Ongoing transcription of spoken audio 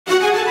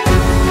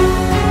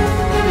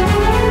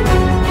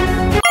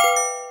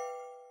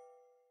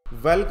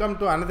Welcome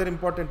to another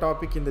important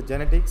topic in the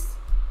genetics,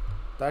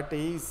 that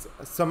is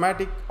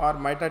somatic or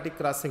mitotic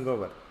crossing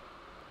over.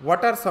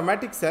 What are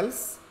somatic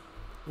cells?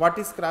 What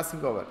is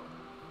crossing over?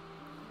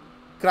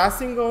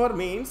 Crossing over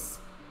means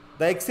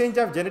the exchange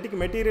of genetic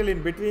material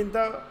in between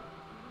the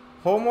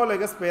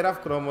homologous pair of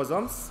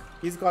chromosomes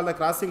is called the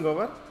crossing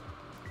over.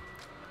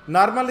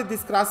 Normally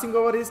this crossing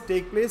over is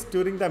take place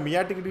during the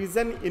meiotic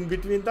division in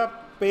between the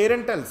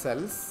parental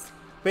cells,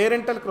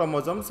 parental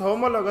chromosomes,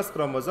 homologous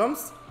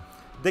chromosomes.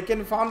 They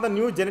can form the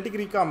new genetic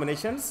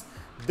recombinations.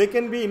 They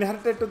can be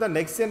inherited to the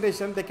next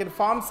generation. They can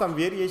form some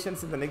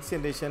variations in the next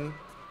generation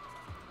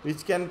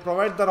which can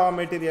provide the raw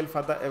material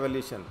for the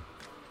evolution.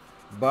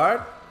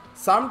 But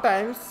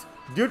sometimes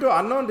due to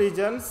unknown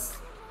reasons,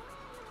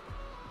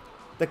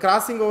 the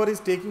crossing over is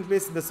taking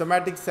place in the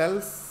somatic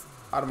cells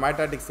or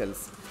mitotic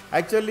cells.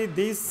 Actually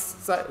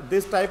this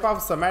type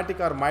of somatic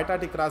or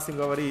mitotic crossing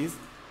over is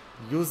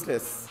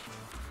useless.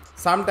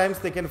 Sometimes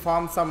they can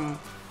form some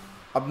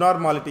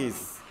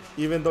abnormalities,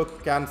 even though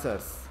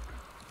cancers.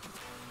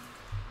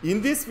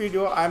 In this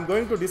video I am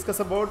going to discuss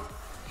about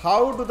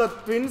how do the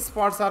twin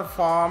spots are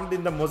formed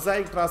in the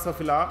mosaic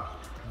Drosophila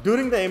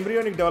during the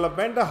embryonic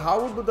development,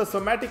 how do the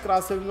somatic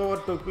crossing over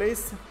took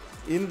place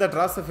in the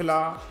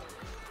Drosophila,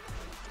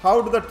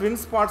 how do the twin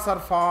spots are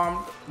formed,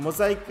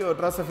 mosaic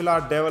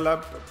Drosophila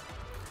developed.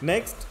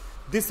 Next,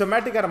 this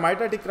somatic or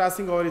mitotic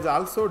crossing over is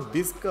also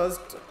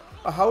discussed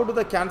how do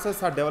the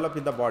cancers are developed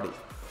in the body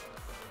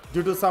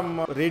due to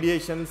some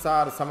radiations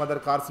or some other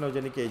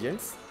carcinogenic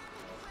agents.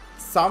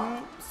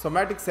 Some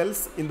somatic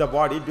cells in the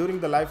body during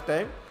the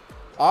lifetime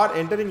are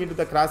entering into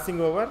the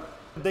crossing over.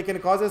 They can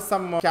cause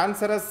some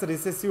cancerous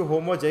recessive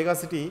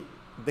homozygosity.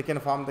 They can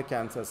form the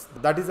cancers.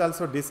 That is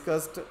also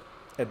discussed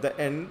at the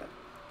end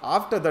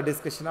after the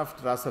discussion of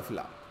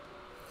Drosophila.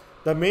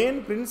 The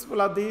main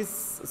principle of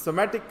this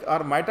somatic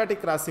or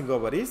mitotic crossing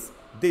over is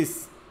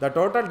this. The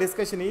total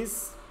discussion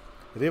is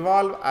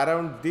revolve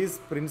around this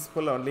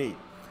principle only.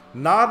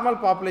 Normal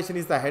population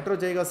is the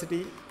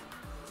heterozygosity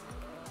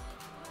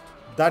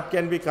that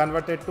can be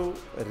converted to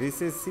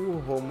recessive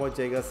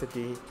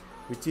homozygosity,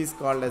 which is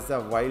called as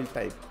a wild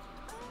type.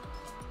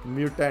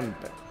 Mutant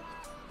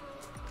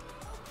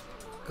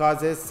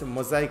causes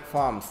mosaic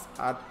forms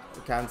or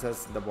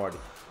cancers in the body.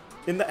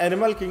 In the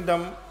animal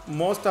kingdom,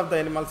 most of the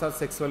animals are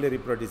sexually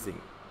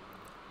reproducing.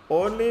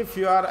 Only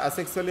few are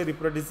asexually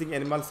reproducing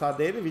animals are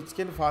there which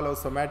can follow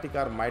somatic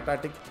or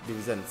mitotic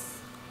divisions.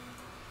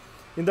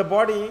 In the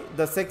body,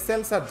 the sex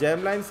cells are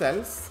germline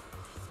cells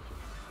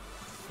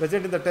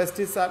present in the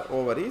testes or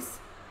ovaries.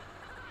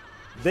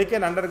 They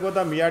can undergo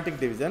the meiotic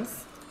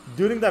divisions.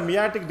 During the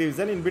meiotic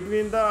division, in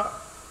between the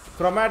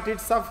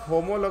chromatids of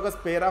homologous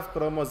pair of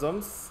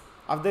chromosomes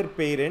of their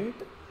parent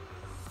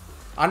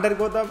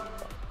undergo the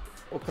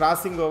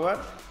crossing over.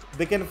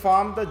 They can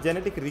form the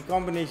genetic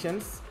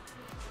recombinations.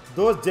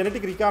 Those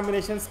genetic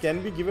recombinations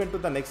can be given to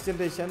the next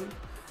generation.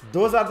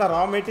 Those are the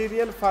raw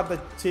material for the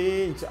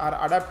change or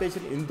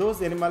adaptation in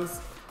those animals.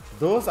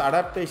 Those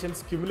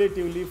adaptations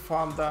cumulatively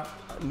form the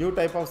new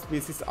type of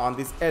species on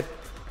this earth,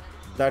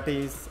 that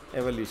is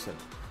evolution.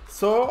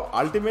 So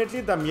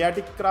ultimately the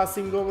meiotic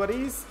crossing over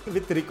is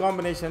with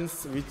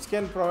recombinations which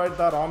can provide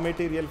the raw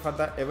material for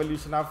the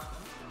evolution of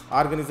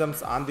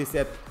organisms on this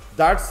earth.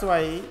 That's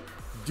why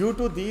due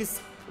to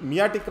this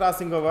meiotic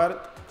crossing over,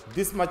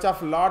 this much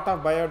of lot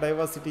of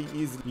biodiversity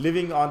is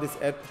living on this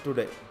earth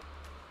today.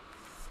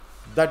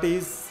 That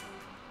is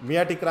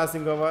meiotic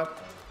crossing over,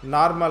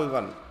 normal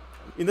one.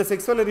 In the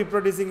sexually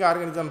reproducing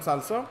organisms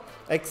also,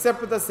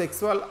 except the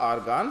sexual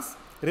organs,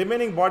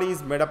 remaining body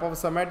is made up of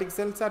somatic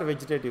cells or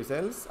vegetative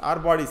cells or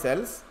body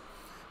cells.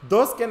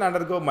 Those can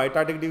undergo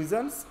mitotic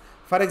divisions.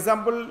 For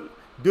example,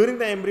 during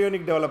the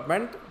embryonic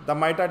development, the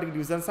mitotic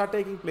divisions are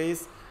taking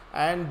place,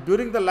 and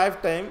during the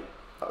lifetime,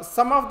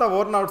 some of the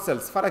worn out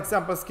cells, for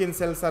example skin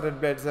cells or red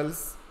blood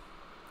cells,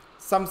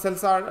 some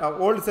cells are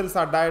old cells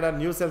are died and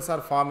new cells are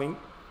forming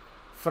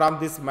from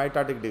this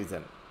mitotic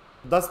division.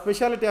 The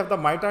speciality of the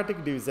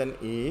mitotic division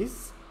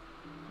is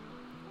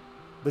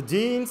the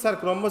genes or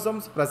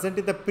chromosomes present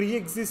in the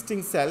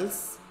pre-existing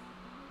cells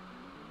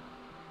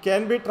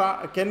can be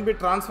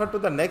transferred to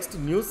the next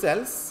new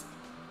cells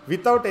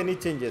without any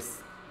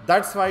changes.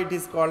 That's why it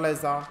is called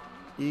as a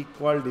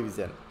equal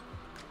division.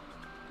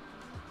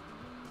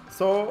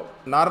 So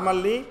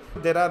normally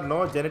there are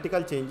no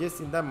genetical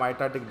changes in the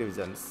mitotic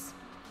divisions,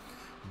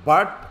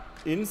 but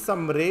in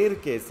some rare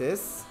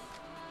cases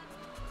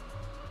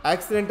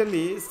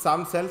accidentally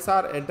some cells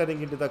are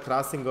entering into the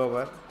crossing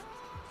over.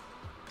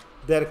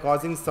 They are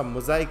causing some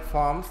mosaic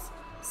forms.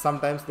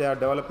 Sometimes they are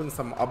developing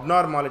some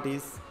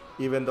abnormalities,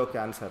 even though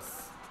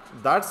cancers.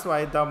 That's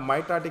why the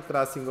mitotic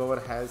crossing over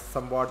has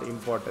somewhat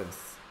importance.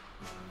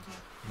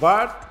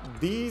 But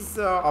these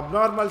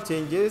abnormal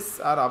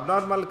changes or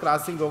abnormal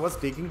crossing overs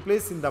taking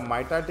place in the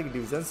mitotic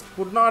divisions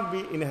could not be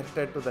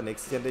inherited to the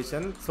next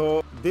generation.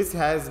 So this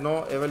has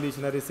no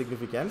evolutionary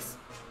significance.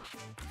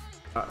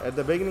 At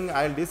the beginning,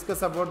 I'll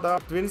discuss about the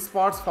twin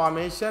spots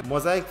formation,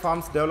 mosaic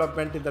forms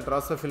development in the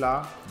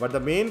Drosophila. But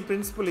the main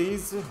principle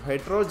is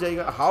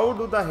heterozygous. How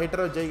do the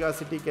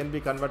heterozygosity can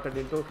be converted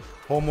into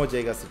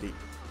homozygosity?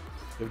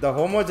 If the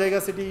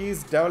homozygosity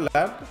is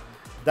developed,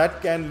 that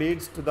can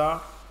lead to the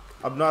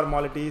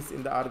abnormalities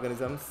in the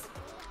organisms,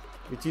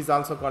 which is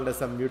also called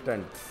as a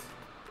mutant.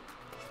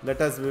 We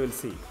will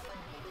see.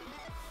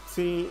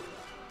 See,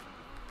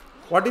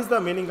 what is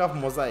the meaning of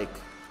mosaic?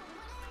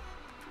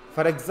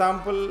 For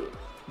example,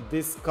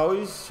 this cow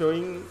is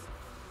showing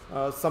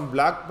some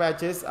black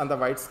patches on the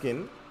white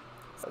skin.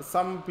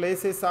 Some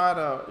places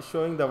are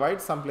showing the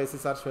white, some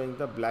places are showing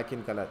the black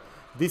in color.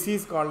 This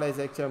is called as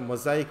actually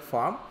mosaic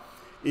form.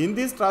 In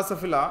this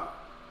Drosophila,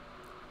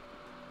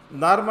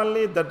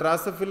 normally the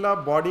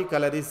Drosophila body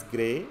color is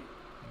grey,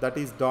 that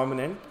is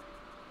dominant,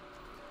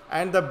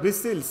 and the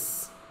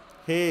bristles,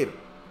 hair,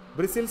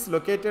 bristles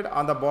located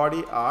on the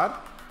body are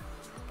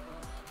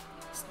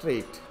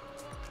straight.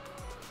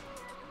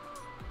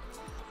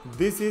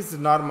 This is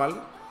normal,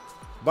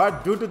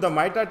 but due to the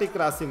mitotic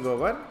crossing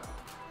over,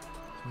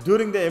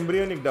 during the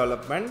embryonic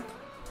development,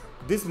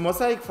 this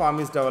mosaic form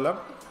is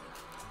developed.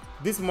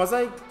 This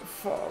mosaic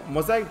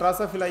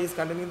Drosophila is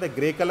containing the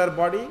grey color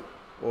body,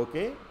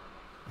 okay,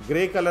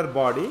 grey color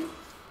body,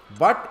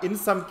 but in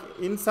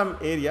some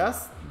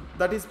areas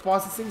that is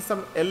possessing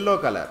some yellow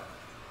color.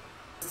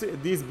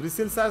 These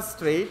bristles are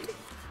straight,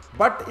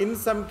 but in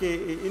some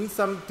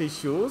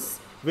tissues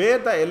where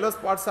the yellow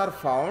spots are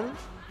found,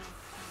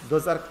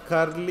 those are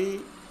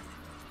curly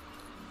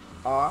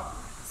or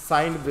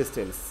signed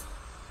bristles.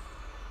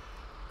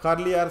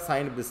 Curly or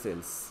signed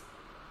bristles.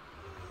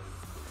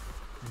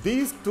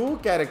 These two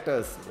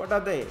characters, what are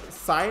they?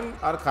 Signed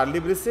or curly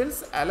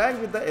bristles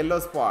along with the yellow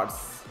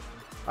spots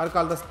are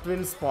called the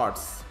twin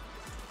spots.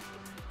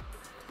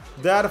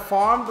 They are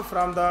formed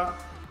from the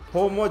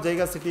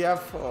homozygosity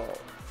of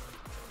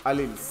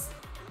alleles.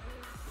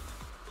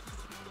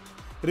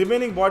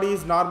 Remaining body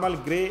is normal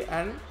grey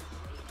and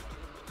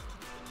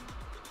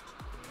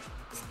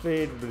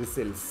straight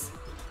bristles.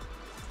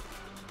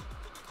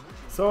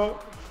 So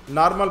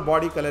normal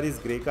body color is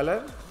grey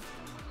color,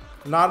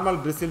 normal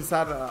bristles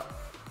are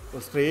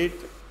straight,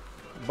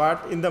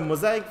 but in the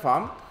mosaic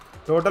form,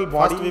 total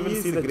body we will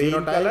see the grey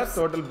color,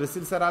 total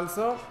bristles are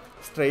also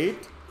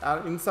straight,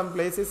 in some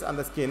places on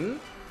the skin,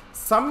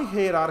 some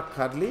hair are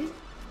curly,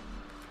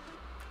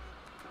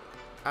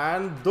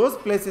 and those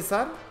places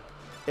are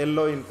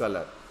yellow in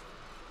color.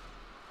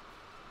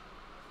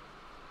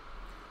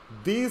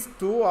 These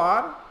two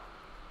are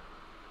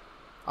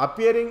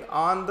appearing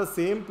on the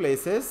same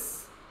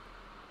places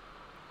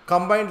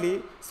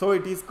combinedly, so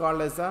it is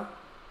called as a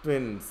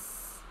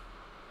twins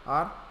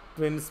or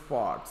twin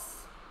spots.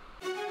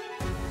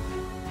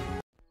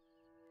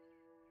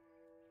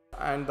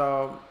 And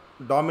the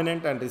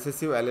dominant and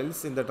recessive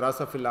alleles in the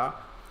Drosophila,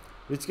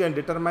 which can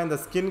determine the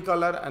skin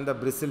color and the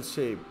bristle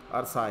shape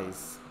or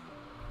size.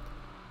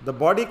 The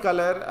body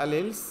color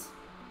alleles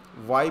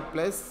Y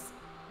plus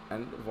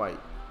and Y.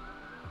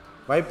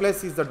 Y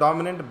plus is the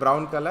dominant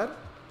brown color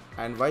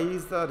and Y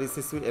is the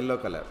recessive yellow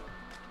color.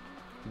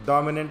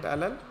 Dominant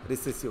allele,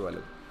 recessive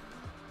allele.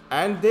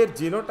 And their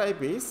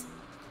genotype is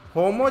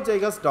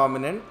homozygous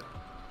dominant,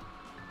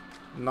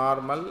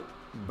 normal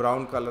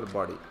brown color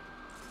body.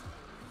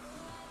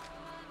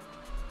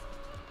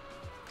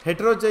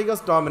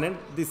 Heterozygous dominant,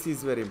 this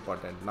is very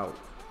important now.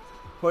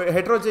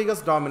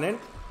 Heterozygous dominant,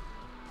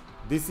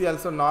 this is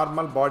also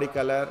normal body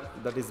color,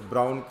 that is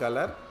brown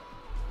color.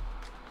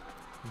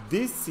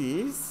 This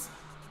is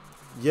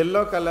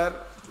yellow color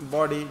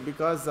body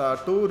because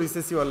two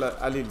recessive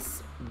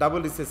alleles,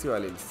 double recessive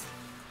alleles.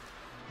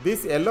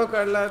 This yellow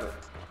color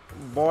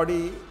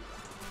body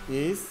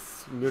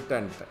is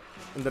mutant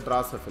in the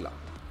Drosophila.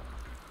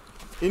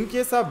 In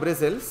case of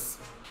bristles,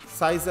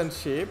 size and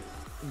shape,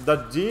 the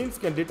genes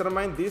can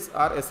determine these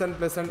are SN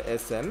plus and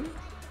SN.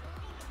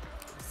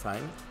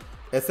 Sign.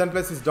 SN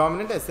plus is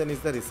dominant, SN is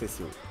the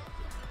recessive.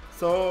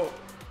 So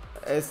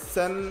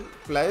SN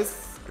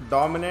plus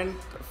dominant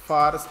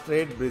for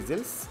straight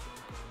bristles,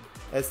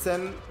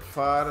 SN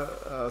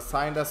for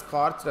signed as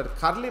scorched or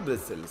curly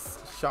bristles,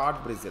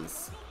 short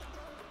bristles.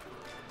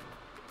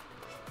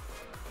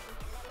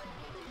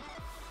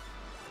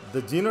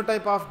 The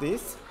genotype of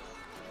this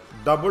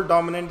double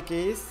dominant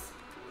case,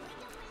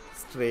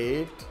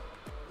 straight.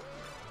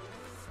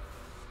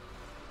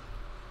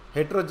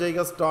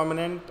 Heterozygous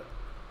dominant,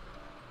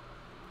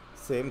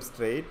 same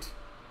straight,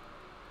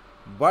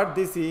 but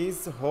this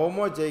is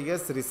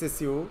homozygous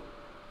recessive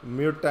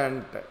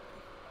mutant,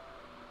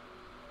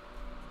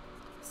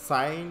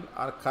 signed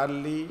or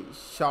curly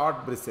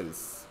short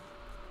bristles.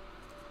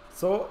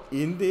 So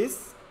in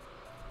this,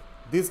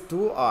 these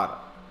two are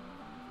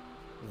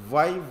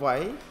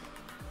YY,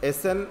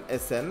 SN,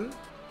 SN,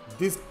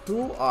 these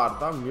two are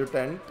the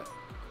mutant.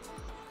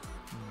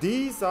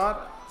 These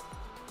are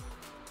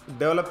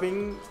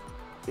developing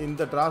in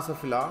the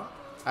Drosophila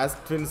as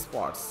twin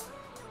spots.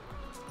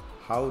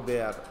 How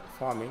they are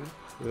forming,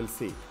 we will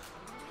see.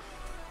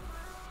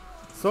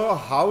 So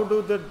how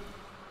do the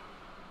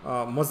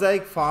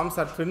mosaic forms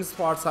or twin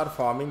spots are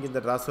forming in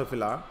the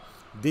Drosophila.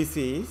 This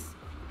is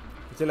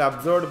actually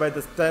observed by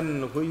the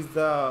Stern, who is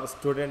the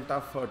student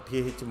of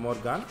T.H.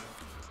 Morgan.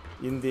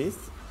 In this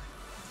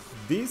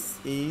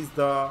is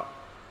the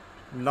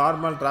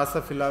normal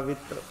Drosophila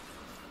with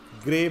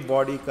grey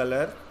body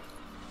color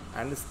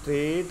and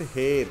straight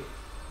hair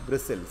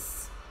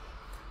bristles.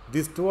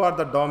 These two are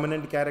the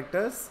dominant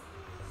characters.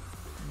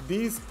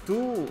 These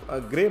two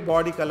grey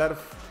body color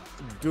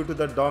due to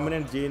the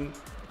dominant gene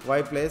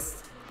Y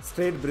plus,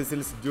 straight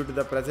bristles due to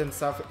the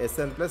presence of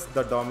SN plus,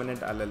 the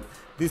dominant allele.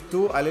 These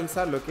two alleles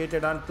are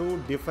located on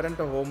two different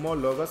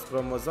homologous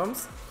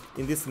chromosomes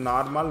in this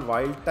normal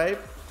wild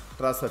type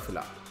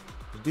Drosophila.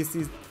 This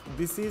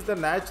is the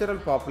natural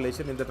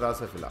population in the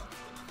Drosophila.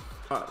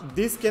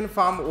 This can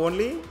form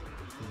only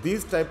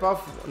this type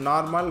of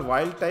normal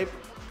wild type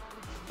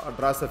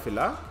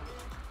Drosophila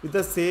with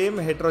the same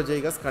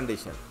heterozygous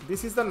condition.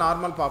 This is the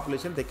normal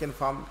population they can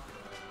form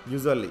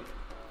usually.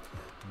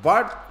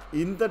 But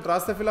in the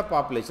Drosophila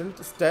population,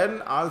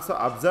 Stern also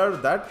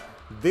observed that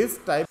this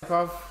type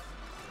of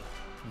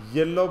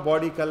yellow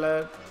body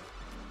color,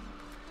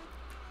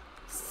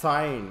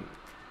 sign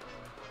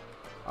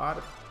or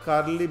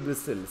curly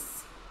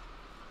bristles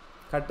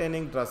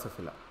containing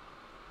Drosophila,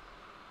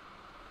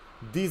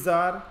 these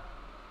are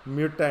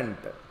mutant.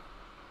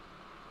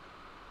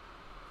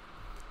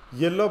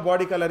 Yellow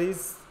body color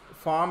is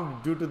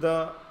formed due to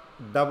the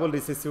double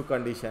recessive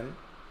condition.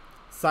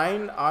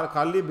 Sign or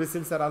curly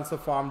bristles are also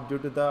formed due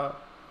to the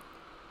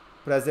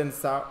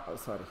presence of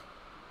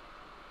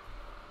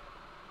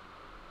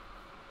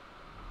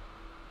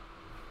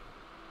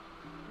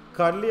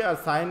curly or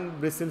sign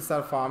bristles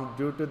are formed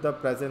due to the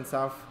presence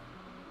of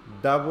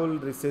double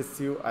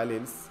recessive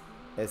alleles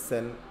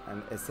SN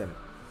and SM.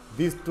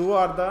 These two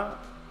are the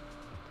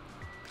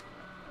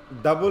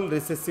double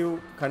recessive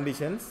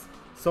conditions.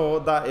 So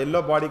the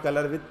yellow body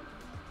color with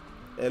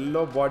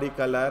yellow body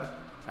color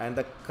and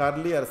the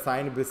curly or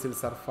sign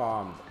bristles are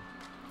formed.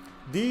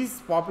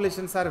 These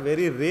populations are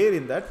very rare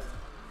in that,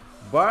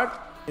 but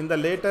in the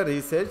later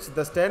research,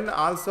 the Stern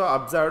also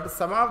observed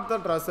some of the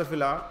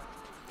Drosophila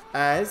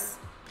as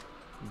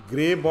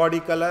grey body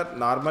color,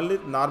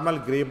 normal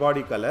grey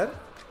body color,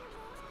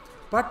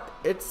 but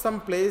at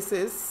some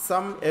places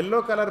some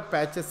yellow color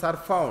patches are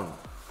found.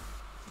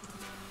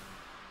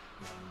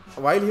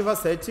 While he was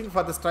searching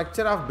for the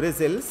structure of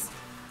bristles,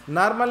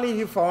 normally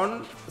he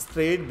found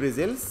straight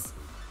bristles,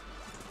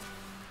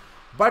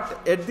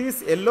 but at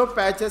this yellow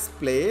patches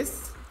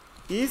place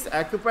is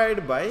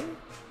occupied by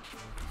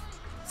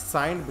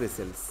signed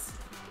bristles.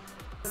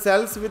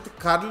 Cells with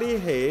curly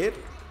hair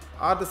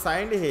or the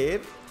signed hair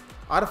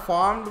are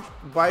formed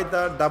by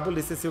the double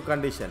recessive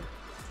condition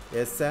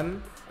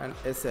SN and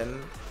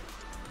SN,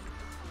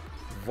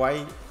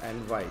 Y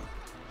and Y.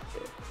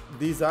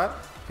 These are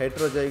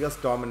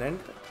heterozygous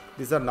dominant,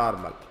 these are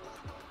normal.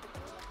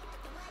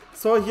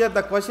 So here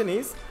the question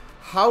is,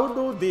 how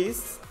do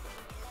this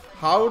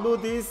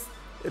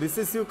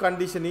recessive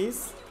condition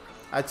is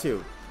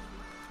achieved?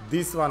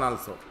 This one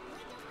also.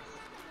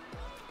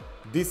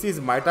 This is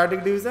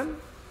mitotic division,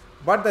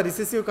 but the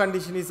recessive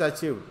condition is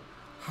achieved.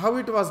 How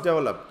it was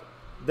developed?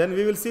 Then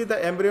we will see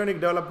the embryonic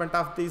development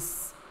of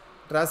this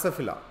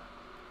Drosophila.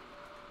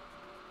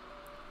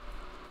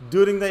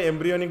 During the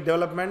embryonic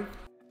development,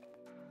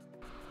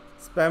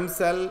 sperm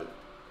cell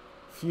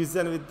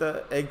fusion with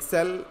the egg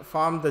cell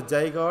form the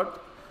zygote.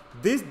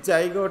 This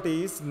zygote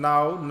is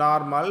now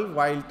normal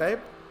wild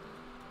type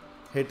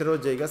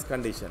heterozygous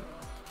condition.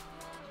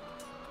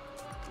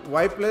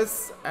 Y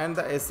plus and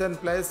the SN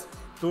plus,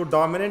 two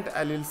dominant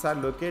alleles are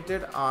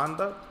located on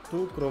the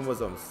two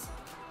chromosomes.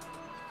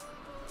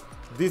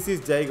 This is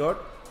zygote,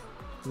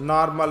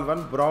 normal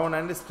one, brown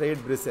and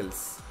straight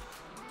bristles.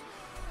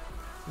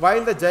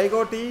 While the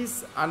zygote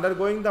is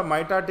undergoing the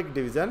mitotic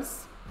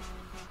divisions,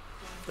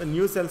 the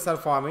new cells are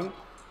forming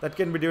that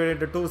can be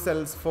divided into 2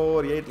 cells,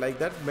 4, 8, like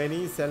that.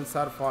 Many cells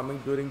are forming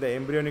during the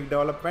embryonic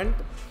development.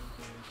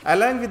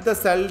 Along with the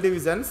cell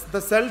divisions, the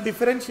cell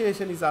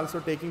differentiation is also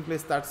taking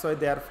place. That's why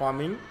they are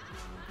forming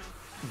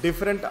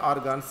different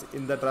organs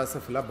in the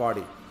Drosophila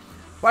body.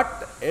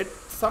 But at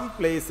some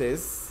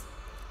places,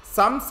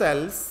 some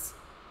cells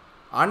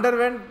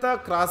underwent the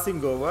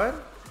crossing over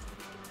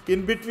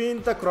in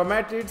between the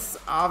chromatids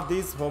of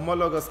these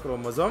homologous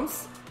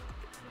chromosomes,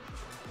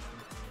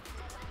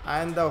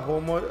 and the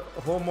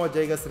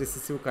homozygous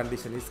recessive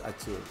condition is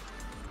achieved.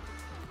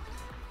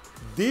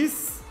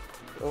 This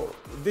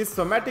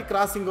somatic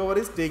crossing over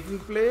is taking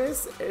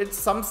place at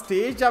some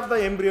stage of the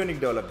embryonic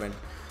development.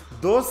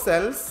 Those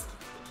cells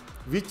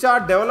which are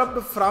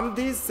developed from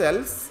these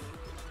cells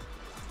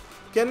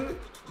can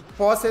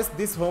possess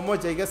this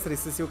homozygous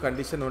recessive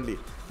condition only.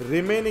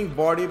 Remaining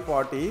body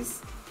part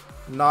is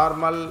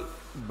normal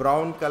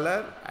brown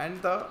color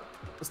and the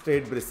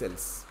straight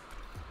bristles.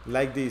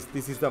 Like this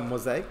is the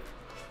mosaic.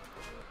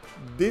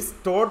 This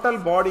total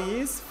body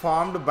is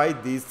formed by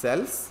these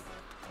cells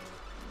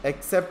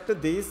except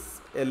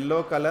this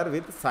yellow color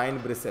with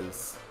signed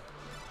bristles.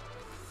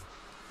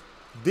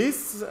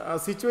 This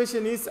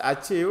situation is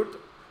achieved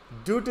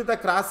due to the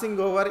crossing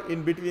over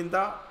in between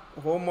the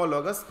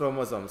homologous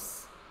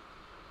chromosomes.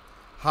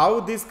 How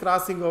this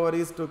crossing over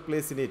is took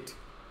place in it,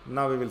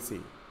 now we will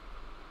see.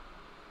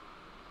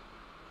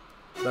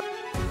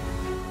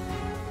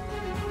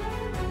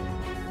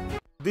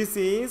 This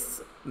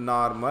is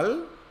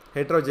normal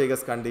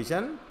heterozygous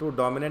condition, two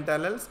dominant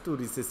alleles, two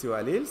recessive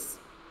alleles.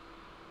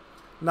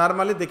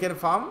 Normally they can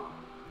form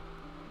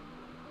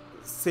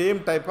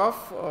same type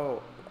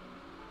of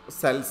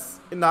cells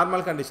in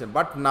normal condition,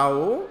 but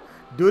now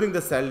during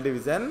the cell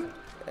division,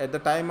 at the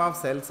time of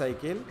cell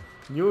cycle,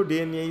 new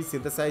DNA is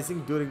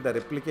synthesizing during the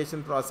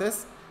replication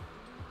process,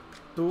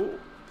 two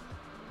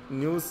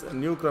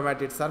new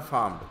chromatids are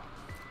formed.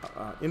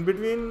 In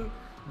between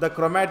the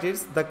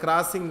chromatids, the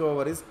crossing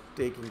over is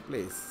taking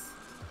place.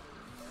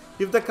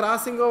 If the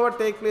crossing over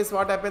take place,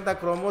 what happens? The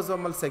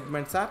chromosomal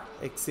segments are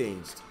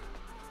exchanged.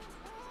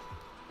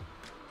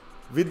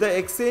 With the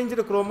exchanged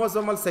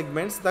chromosomal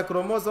segments, the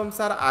chromosomes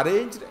are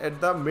arranged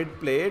at the mid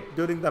plate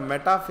during the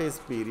metaphase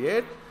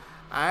period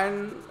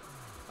and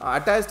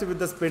attached with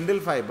the spindle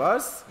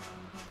fibers.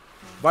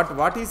 But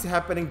what is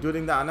happening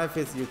during the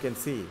anaphase, you can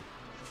see.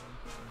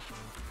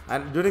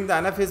 And during the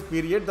anaphase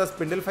period, the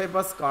spindle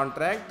fibers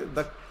contract,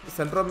 the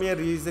centromere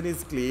region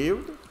is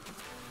cleaved,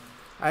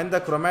 and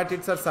the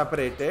chromatids are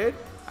separated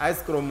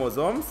as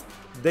chromosomes.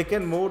 They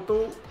can move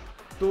to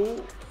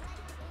two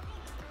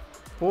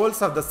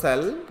poles of the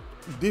cell.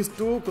 These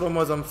two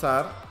chromosomes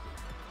are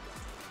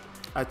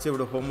achieved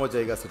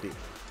homozygosity.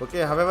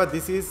 Okay, however,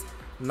 this is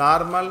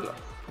normal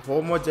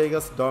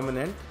homozygous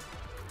dominant,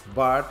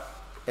 but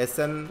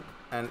SN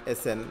and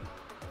SN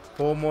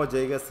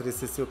homozygous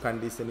recessive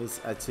condition is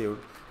achieved.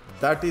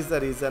 That is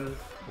the reason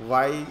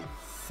why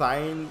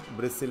sign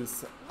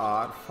bristles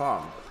are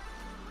formed.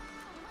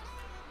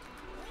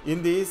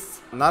 In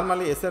this,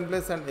 normally SN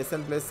plus and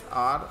SN plus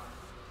are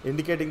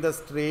indicating the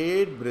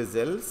straight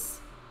bristles.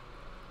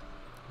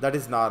 That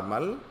is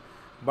normal,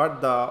 but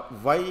the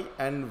Y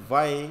and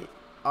Y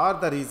are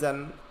the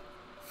reason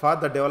for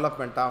the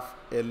development of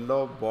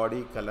yellow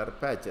body color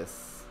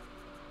patches.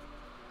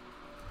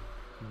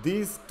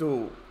 These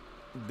two,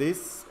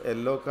 this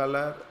yellow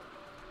color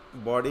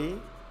body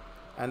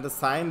and the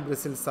sign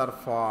bristles are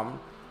formed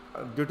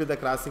due to the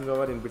crossing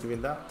over in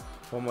between the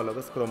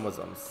homologous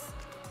chromosomes.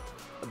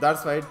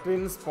 That's why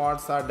twin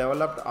spots are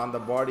developed on the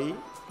body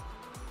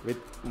with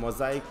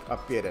mosaic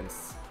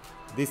appearance.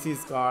 This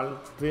is called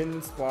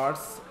twin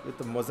spots with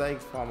the mosaic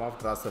form of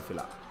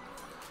Drosophila.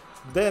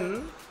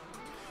 Then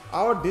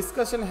our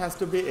discussion has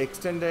to be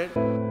extended.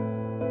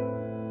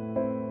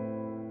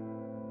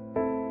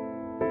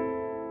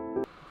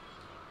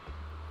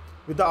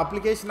 With the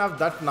application of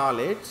that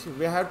knowledge,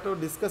 we have to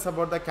discuss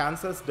about the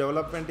cancer's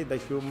development in the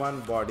human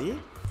body.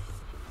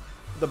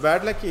 The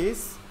bad luck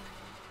is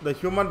the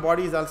human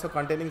body is also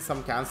containing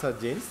some cancer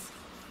genes,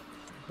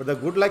 but the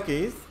good luck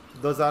is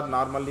those are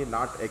normally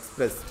not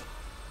expressed.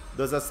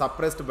 Those are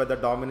suppressed by the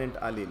dominant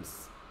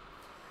alleles.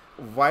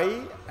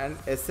 Y and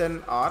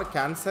SN are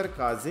cancer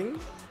causing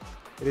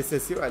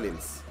recessive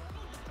alleles.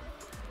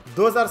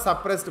 Those are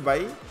suppressed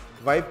by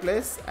Y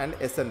plus and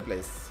SN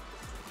plus.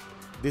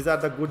 These are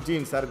the good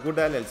genes or good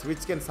alleles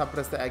which can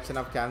suppress the action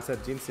of cancer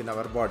genes in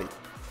our body.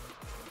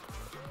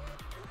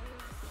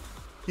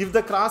 If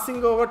the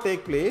crossing over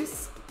take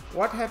place,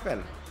 what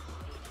happens?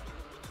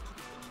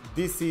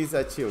 This is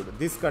achieved.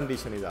 This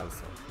condition is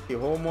also. The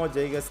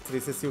homozygous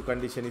recessive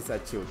condition is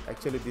achieved.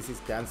 Actually, this is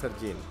cancer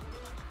gene.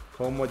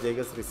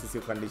 Homozygous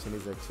recessive condition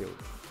is achieved.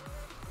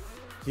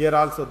 Here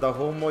also the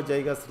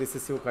homozygous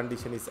recessive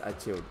condition is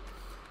achieved.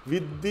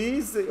 With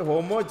this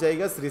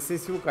homozygous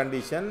recessive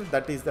condition,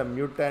 that is the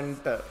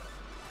mutant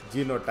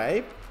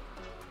genotype,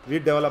 we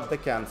develop the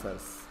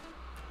cancers.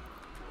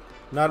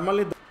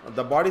 Normally,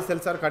 the body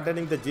cells are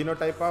containing the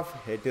genotype of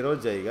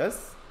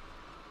heterozygous,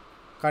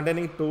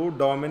 containing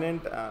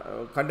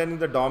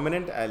the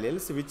dominant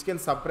alleles which can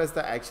suppress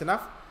the action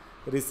of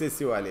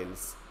recessive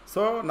alleles.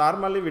 So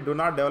normally we do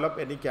not develop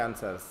any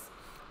cancers,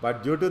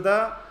 but due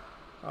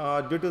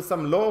to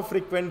some low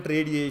frequent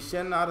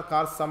radiation or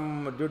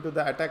due to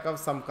the attack of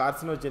some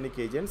carcinogenic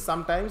agents,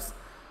 sometimes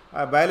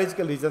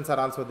biological reasons are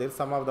also there.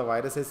 Some of the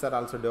viruses are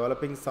also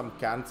developing some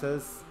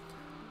cancers.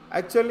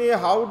 Actually,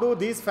 how do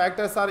these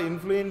factors are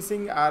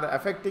influencing or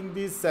affecting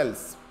these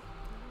cells?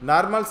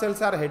 Normal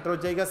cells are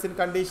heterozygous in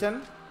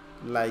condition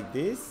like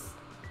this,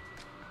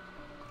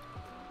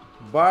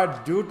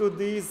 but due to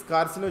these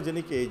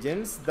carcinogenic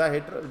agents,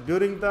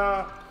 during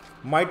the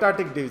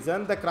mitotic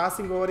division, the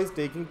crossing over is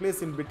taking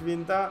place in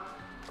between the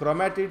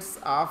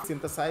chromatids of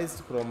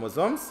synthesized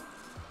chromosomes.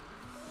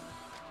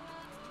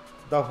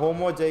 The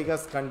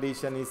homozygous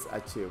condition is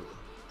achieved.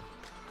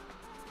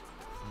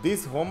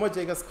 This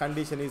homozygous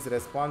condition is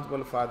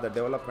responsible for the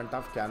development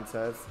of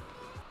cancers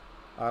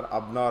or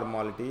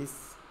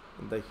abnormalities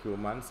in the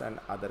humans and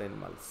other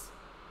animals.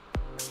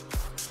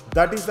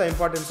 That is the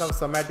importance of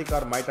somatic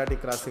or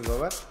mitotic crossing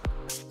over.